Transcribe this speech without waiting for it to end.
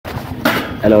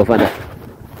Hello, Father.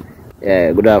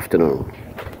 Yeah, good afternoon.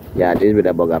 Yeah, this is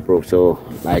the burger proof. So,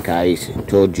 like I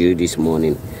told you this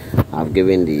morning, I've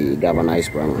given the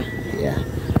galvanized primer. Yeah.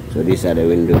 So these are the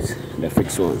windows, the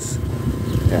fixed ones.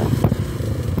 Yeah.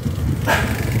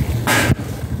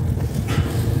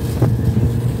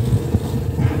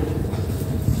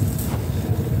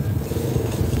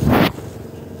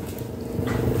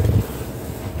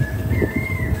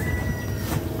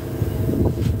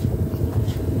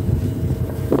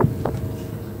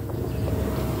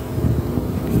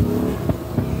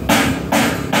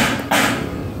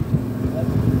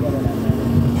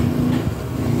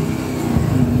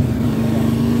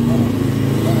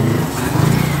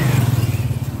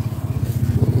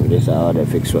 These are all the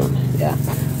fixed one. Yeah.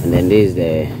 And then this is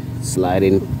the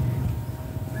sliding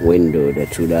window, the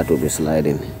two that will be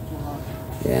sliding.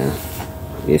 Yeah.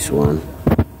 This one.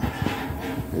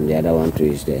 And the other one too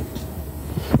is there.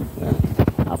 Yeah.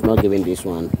 I've not given this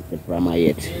one the primer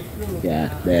yet. Yeah,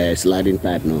 the sliding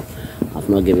type, no. I've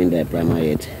not given the primer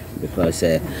yet because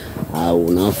I will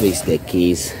now fix the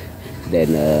keys,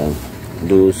 then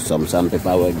do some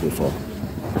paperwork before.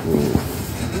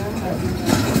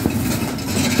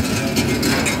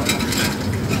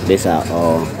 These are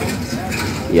all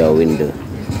your window,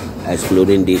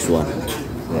 excluding this one.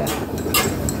 Yeah.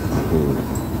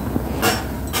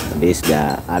 These there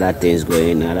are other things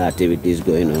going, other activities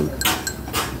going on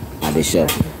at the shop.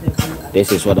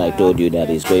 This is what I told you that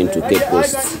is going to Cape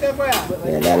Coast.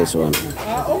 Yeah, that is one.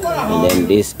 And then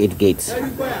this 8 gates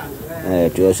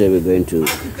to also be going to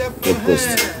Cape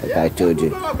Coast, like I told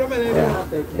you. Yeah,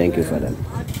 thank you for that.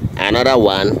 Another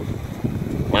one,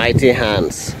 Mighty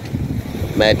Hands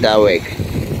metal work.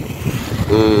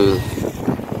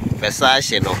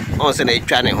 Versace no. On se na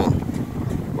etwane ho.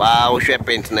 Wow, we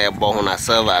paint na ebo ho na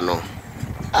silver no.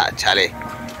 Ah, Charlie.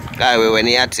 Guy we when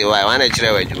ate why wan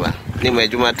kire wadwuma. Ni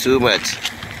madwuma too much.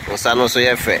 Osa no so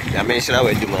ye fe. Ya men kire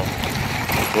wadwuma.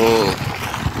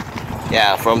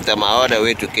 Yeah, from Tema all the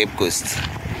way to Cape Coast.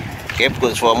 Cape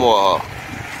Coast for more.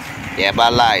 Yeah,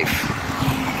 ba life.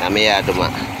 Ya me ya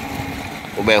duma.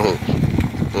 Ubehu.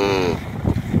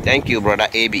 Thank you, brother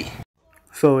AB.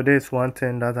 So there's one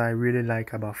thing that I really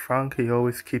like about Frank. He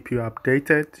always keep you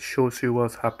updated, shows you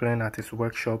what's happening at his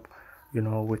workshop,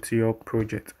 with your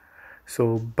project.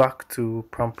 So back to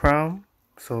Pram.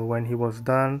 So when he was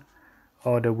done,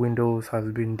 all the windows has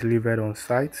been delivered on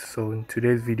site. So in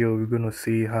today's video, we're going to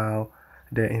see how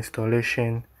the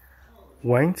installation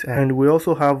went. And we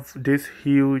also have this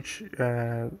huge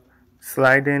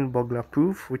sliding burglar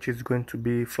proof, which is going to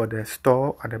be for the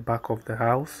store at the back of the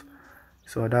house.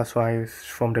 So that's why it's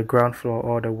from the ground floor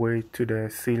all the way to the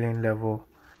ceiling level.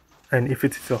 And if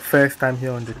it is your first time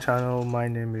here on the channel, my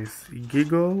name is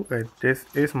elgigogh, and this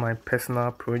is my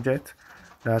personal project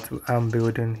that I'm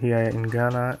building here in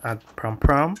Ghana at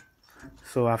Pram.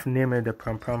 So I've named it the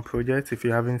Pram project. If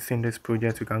you haven't seen this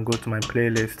project, you can go to my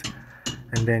playlist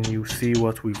and then you see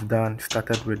what we've done,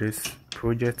 started with this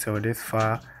project or this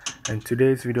far. And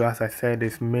today's video, as I said,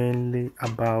 is mainly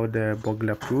about the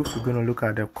burglar proof. We're going to look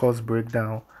at the cost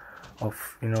breakdown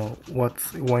of what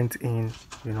went in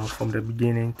from the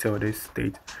beginning till this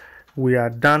stage. We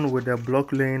are done with the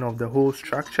block laying of the whole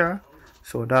structure,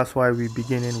 so that's why we're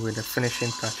beginning with the finishing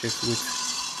touches,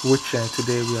 which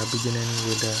today we are beginning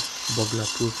with the burglar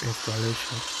proof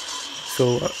installation.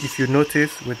 So if you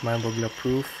notice with my burglar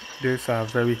proof, these are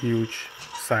very huge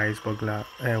size burglar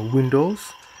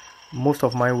windows. Most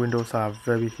of my windows are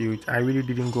very huge. I really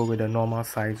didn't go with the normal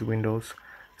size windows.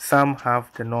 Some have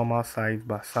the normal size,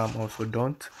 but some also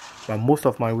don't. But most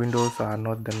of my windows are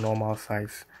not the normal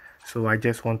size. So I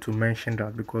just want to mention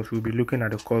that because we'll be looking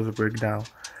at the cost breakdown,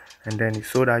 and then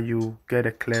so that you get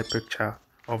a clear picture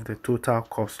of the total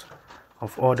cost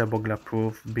of all the burglar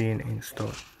proof being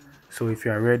installed. So if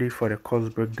you are ready for the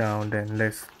cost breakdown, then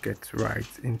let's get right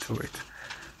into it.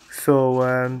 So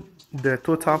the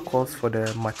total cost for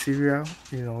the material,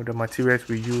 the materials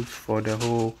we use for the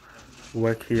whole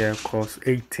work here costs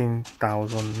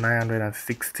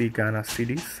 18,960 Ghana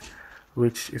cedis,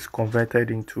 which is converted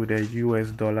into the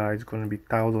US dollar. It's going to be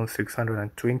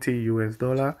 1,620 US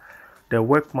dollar. The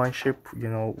workmanship,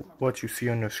 what you see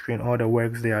on the screen, all the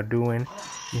works they are doing,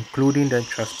 including the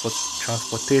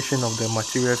transportation of the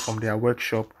materials from their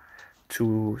workshop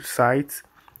to sites,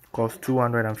 costs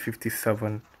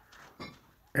 257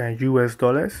 US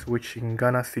dollars, which in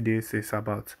Ghana cedis is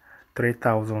about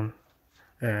 3,000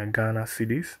 Ghana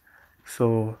cedis.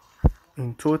 So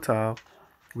in total,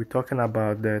 we're talking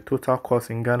about the total cost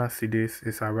in Ghana cedis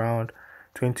is around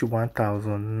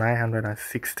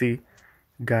 21,960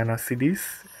 Ghana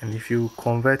cedis, and if you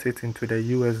convert it into the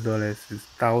US dollars, it's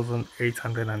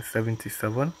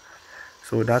 1,877.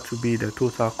 So that will be the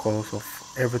total cost of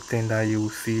everything that you will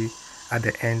see at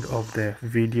the end of the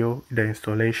video, the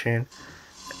installation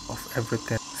of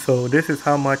everything. So this is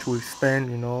how much we spend,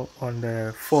 you know, on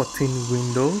the 14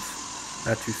 windows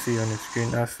that you see on the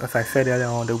screen. As I said earlier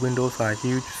on, the windows are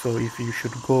huge, so if you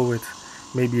should go with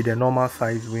maybe the normal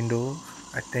size windows,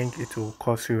 I think it will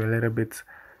cost you a little bit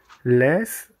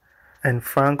less. And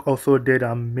Frank also did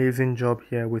an amazing job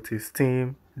here with his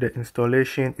team. The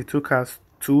installation, it took us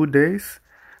 2 days.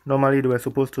 Normally they were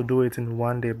supposed to do it in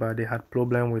 1 day, but they had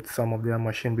problem with some of their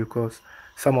machine because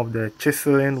some of the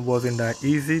chiseling wasn't that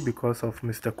easy because of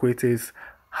Mr. Kwete's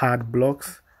hard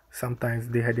blocks. Sometimes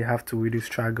they have to really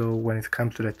struggle when it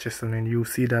comes to the chiseling. You'll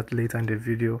see that later in the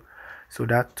video. So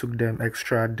that took them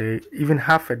extra day, even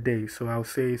half a day. So I'll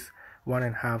say it's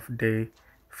 1.5 day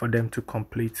for them to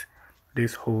complete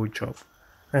this whole job.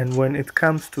 And when it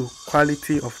comes to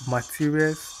quality of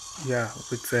materials, yeah,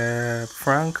 with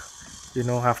Frank, you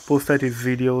know, I've posted his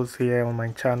videos here on my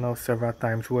channel several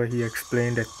times where he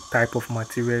explained the type of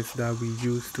materials that we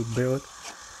use to build.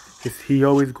 He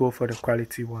always go for the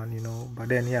quality one, you know, but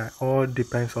then yeah, all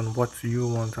depends on what you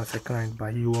want as a client,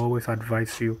 but he will always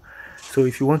advise you. So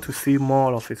if you want to see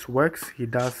more of his works, he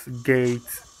does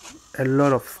gates, a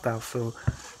lot of stuff, so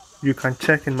you can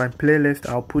check in my playlist.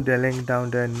 I'll put the link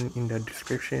down there in the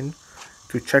description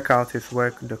to check out his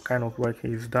work, the kind of work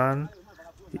he's done.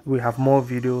 We have more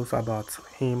videos about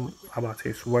him, about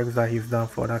his works that he's done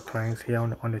for other clients here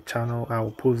on the channel. I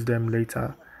will post them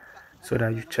later so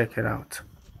that you check it out.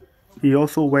 He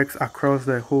also works across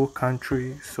the whole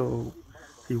country, so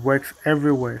he works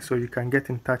everywhere, so you can get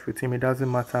in touch with him. It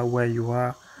doesn't matter where you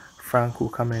are, Frank will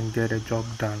come and get a job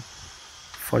done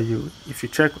for you. If you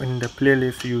check in the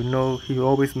playlist, you know he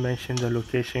always mentions the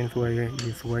locations where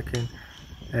he's working,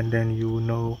 and then you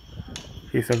know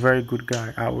he's a very good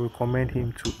guy. I will recommend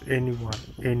him to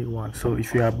anyone. So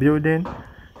if you are building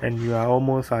and you are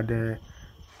almost at the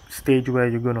stage where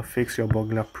you're going to fix your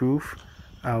burglar proof,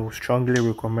 I will strongly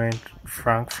recommend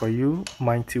Frank for you.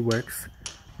 Mighty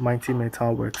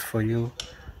Metal works for you.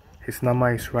 His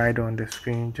number is right on the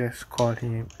screen. Just call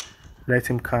him, let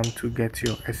him come to get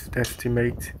your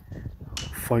estimate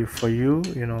for you,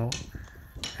 you know,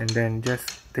 and then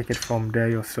just take it from there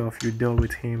yourself. You deal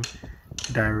with him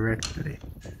directly.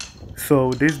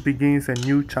 So this begins a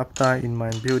new chapter in my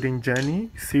building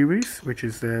journey series, which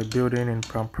is building in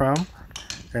Pram Pram.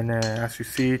 And as you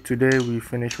see, today we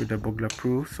finished with the burglar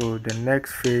proof. So the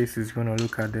next phase is going to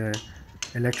look at the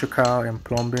electrical and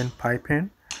plumbing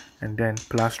piping, and then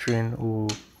plastering will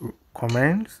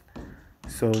commence.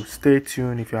 So stay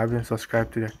tuned. If you haven't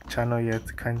subscribed to the channel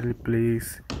yet, kindly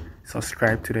please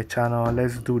subscribe to the channel.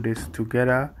 Let's do this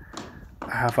together.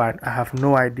 I have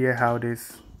no idea how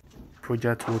this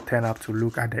project will turn out to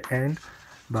look at the end,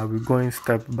 but we're going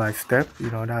step by step.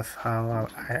 You know, that's how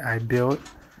I build.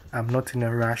 I'm not in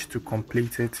a rush to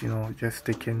complete it, you know, just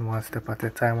taking one step at a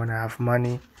time. When I have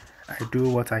money, I do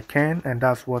what I can, and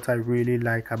that's what I really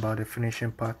like about the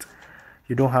finishing part.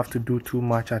 You don't have to do too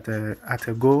much at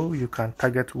a go. You can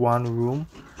target one room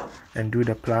and do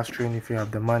the plastering. If you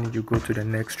have the money, you go to the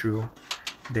next room,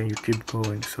 then you keep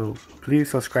going. So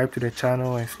please subscribe to the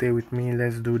channel and stay with me.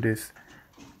 Let's do this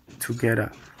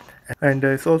together. And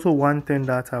there's also one thing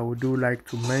that I would do like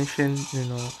to mention. You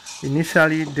know,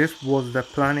 initially this was the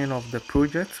planning of the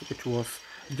project, which was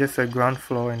just a ground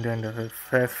floor and then the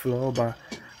first floor, but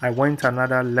I went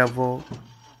another level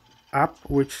up,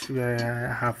 which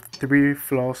I have 3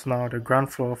 floors now, the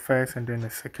ground floor first and then the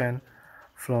second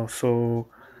floor. So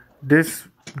this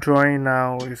drawing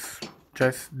now is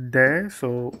just there,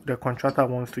 so the contractor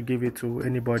wants to give it to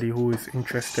anybody who is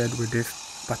interested with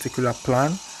this particular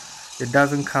plan. It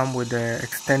doesn't come with the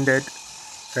extended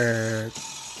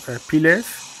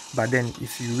pillars, but then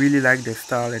if you really like the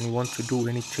style and you want to do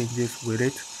any changes with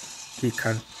it, he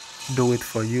can do it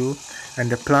for you. And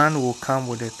the plan will come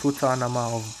with a total number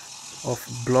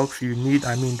of blocks you need.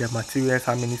 I mean the materials,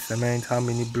 how many cement, how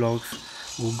many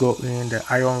blocks will go in, the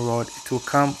iron rod. It will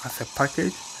come as a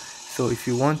package. So if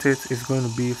you want it, it's going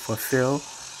to be for sale.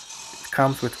 It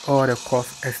comes with all the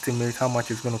cost estimate, how much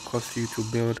it's going to cost you to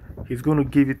build. He's going to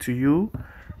give it to you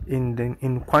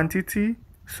in quantity.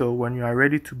 So when you are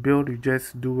ready to build, you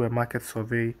just do a market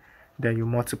survey, then you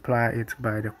multiply it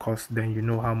by the cost, then you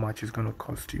know how much it's going to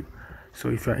cost you. So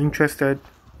if you're interested,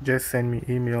 just send me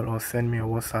email or send me a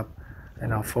WhatsApp,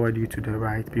 and I'll forward you to the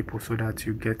right people so that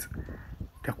you get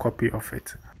the copy of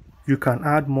it. You can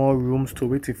add more rooms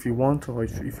to it if you want, or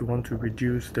if you want to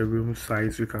reduce the room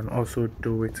size, you can also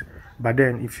do it. But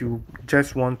then if you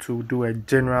just want to do a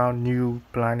general new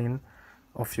planning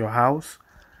of your house,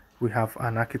 we have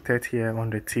an architect here on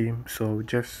the team. So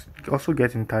just also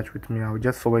get in touch with me. I'll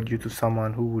just forward you to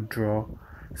someone who will draw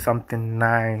something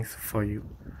nice for you.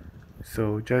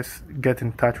 So just get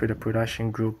in touch with the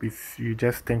production group if you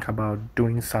just think about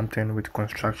doing something with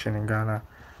construction in Ghana.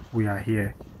 We are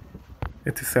here.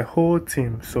 It is a whole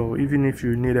team. So even if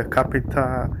you need a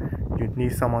carpenter, you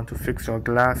need someone to fix your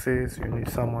glasses, you need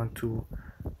someone to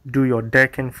do your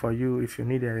decking for you, if you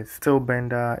need a steel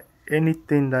bender,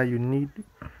 anything that you need,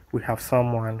 we have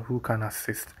someone who can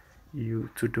assist you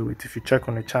to do it. If you check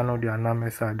on the channel, their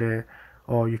numbers are there,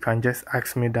 or you can just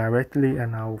ask me directly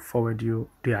and I'll forward you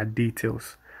their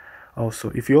details.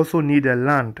 Also, if you also need a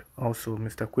land, also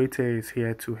Mr. Kwete is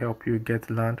here to help you get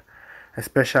land,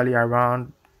 especially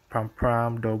around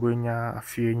Pram, Dogonya,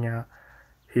 Afienya.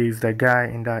 He is the guy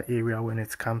in that area when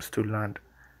it comes to land.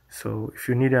 So if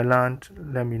you need a land,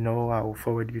 let me know. I will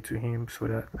forward you to him so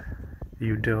that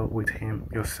you deal with him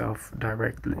yourself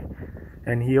directly.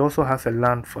 And he also has a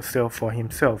land for sale for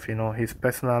himself, his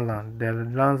personal land. The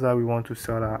lands that we want to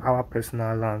sell are our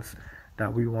personal lands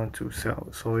that we want to sell.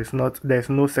 So there's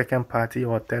no second party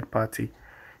or third party.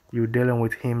 You're dealing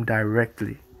with him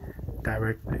directly.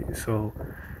 So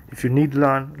if you need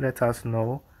land, let us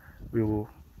know. We will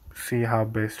see how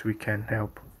best we can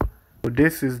help. So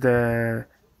this is the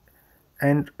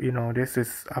end. This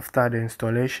is after the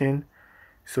installation.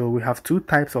 So we have two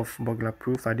types of burglar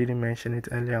proof. I didn't mention it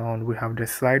earlier on. We have the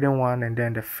sliding one and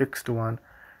then the fixed one.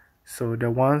 So the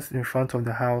ones in front of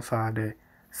the house are the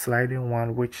sliding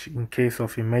one, which in case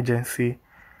of emergency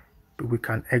we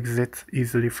can exit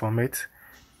easily from it.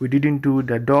 We didn't do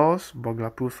the doors, burglar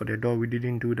proof for the door. We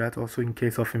didn't do that. Also in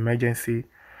case of emergency,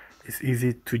 it's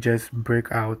easy to just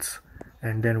break out.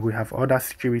 And then we have other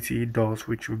security doors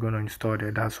which we're going to install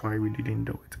there. That's why we didn't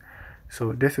do it.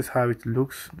 So this is how it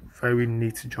looks. Very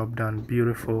neat job done,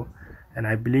 beautiful. And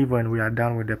I believe when we are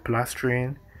done with the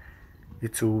plastering,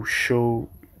 it will show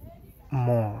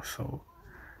more. So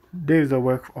this is the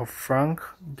work of Frank.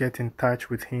 Get in touch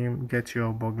with him, get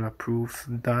your burglar proofs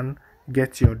done,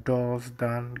 get your doors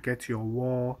done, get your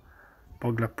wall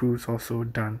burglar proofs also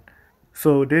done.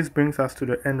 So this brings us to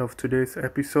the end of today's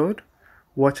episode.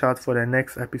 Watch out for the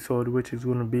next episode, which is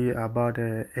going to be about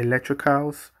the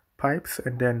electricals pipes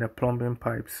and then the plumbing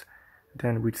pipes.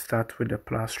 Then we start with the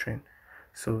plastering.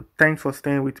 So thanks for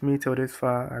staying with me till this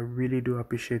far. I really do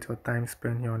appreciate your time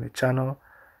spent here on the channel,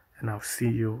 and I'll see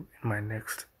you in my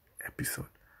next episode.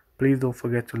 Please don't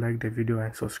forget to like the video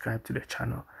and subscribe to the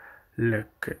channel. Let's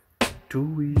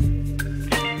do it.